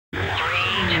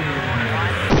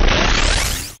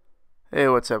Hey,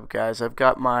 what's up guys? I've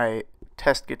got my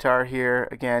test guitar here,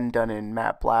 again done in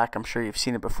matte black. I'm sure you've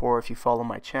seen it before if you follow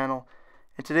my channel.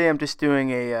 And today I'm just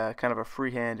doing a kind of a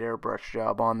freehand airbrush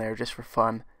job on there just for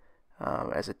fun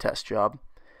as a test job.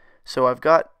 So I've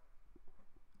got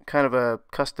kind of a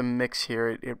custom mix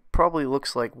here. It probably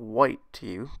looks like white to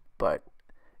you, but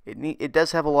it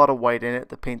does have a lot of white in it,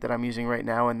 the paint that I'm using right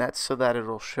now, and that's so that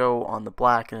it'll show on the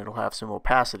black and it'll have some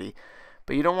opacity.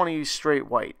 But you don't want to use straight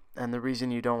white, and the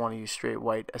reason you don't want to use straight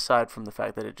white, aside from the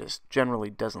fact that it just generally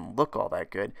doesn't look all that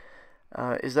good,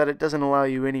 is that it doesn't allow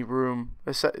you any room.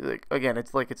 Again,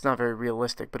 it's not very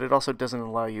realistic, but it also doesn't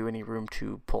allow you any room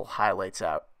to pull highlights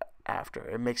out after.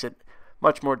 It makes it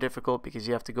much more difficult because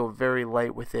you have to go very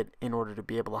light with it in order to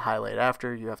be able to highlight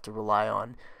after. You have to rely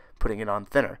on putting it on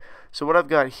thinner. So what I've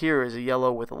got here is a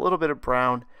yellow with a little bit of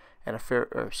brown and a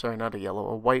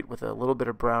white with a little bit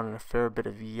of brown and a fair bit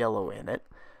of yellow in it.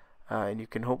 And you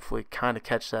can hopefully kind of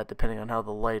catch that depending on how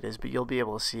the light is, but you'll be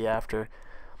able to see after.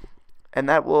 And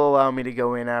that will allow me to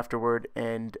go in afterward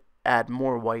and add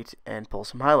more white and pull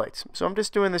some highlights. So I'm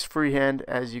just doing this freehand,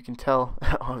 as you can tell.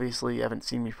 Obviously you haven't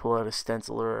seen me pull out a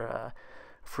stencil or a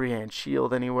freehand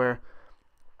shield anywhere.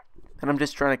 And I'm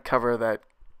just trying to cover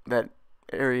that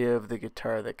area of the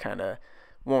guitar that kind of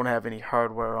won't have any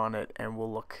hardware on it and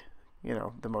will look, you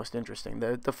know, the most interesting,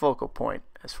 the focal point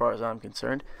as far as I'm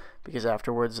concerned, because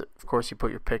afterwards of course you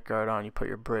put your pick guard on, you put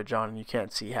your bridge on, and you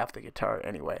can't see half the guitar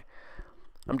anyway.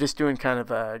 I'm just doing kind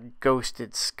of a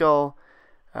ghosted skull,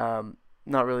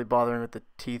 not really bothering with the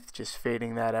teeth, just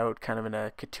fading that out kind of in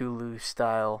a Cthulhu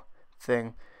style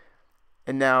thing.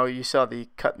 And now you saw the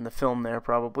cut in the film there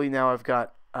probably. Now I've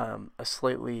got a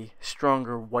slightly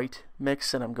stronger white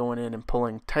mix, and I'm going in and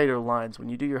pulling tighter lines. When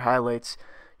you do your highlights,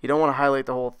 you don't want to highlight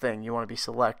the whole thing, you want to be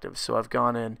selective. So I've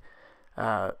gone in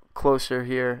closer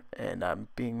here, and I'm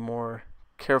being more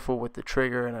careful with the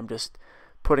trigger, and I'm just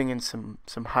putting in some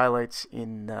highlights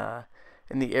in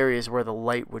the areas where the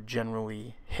light would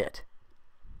generally hit.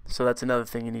 So that's another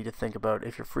thing you need to think about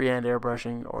if you're freehand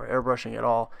airbrushing or airbrushing at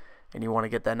all, and you want to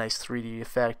get that nice 3D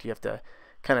effect. You have to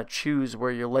kind of choose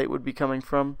where your light would be coming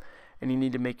from, and you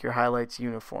need to make your highlights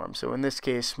uniform. So in this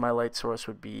case, my light source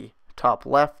would be top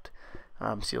left.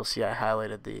 So you'll see I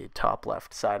highlighted the top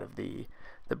left side of the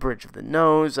bridge of the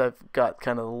nose. I've got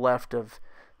kind of the left of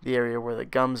the area where the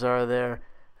gums are there,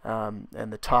 and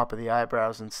the top of the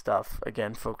eyebrows and stuff,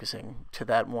 again focusing to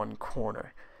that one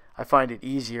corner. I find it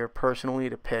easier personally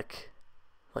to pick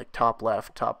like top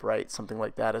left, top right, something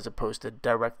like that, as opposed to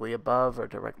directly above or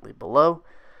directly below.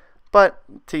 But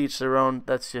to each their own.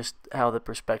 That's just how the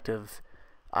perspective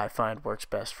I find works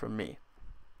best for me.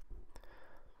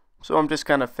 So I'm just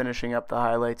kind of finishing up the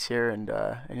highlights here, and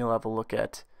you'll have a look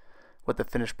at what the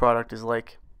finished product is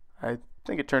like. I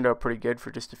think it turned out pretty good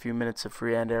for just a few minutes of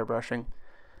freehand airbrushing.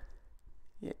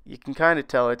 You can kind of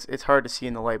tell it's hard to see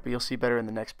in the light, but you'll see better in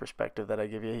the next perspective that I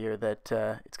give you here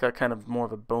that it's got kind of more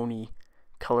of a bony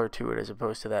color to it as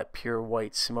opposed to that pure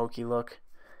white smoky look.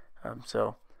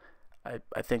 So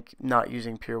I think not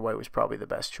using pure white was probably the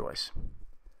best choice.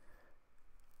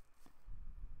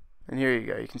 And here you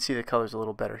go, you can see the colors a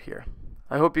little better here.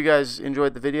 I hope you guys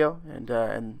enjoyed the video and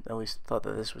at least thought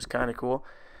that this was kind of cool.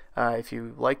 If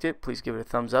you liked it, please give it a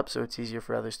thumbs up so it's easier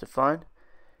for others to find.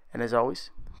 And as always,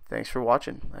 thanks for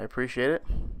watching. I appreciate it,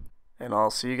 and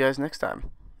I'll see you guys next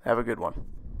time. Have a good one.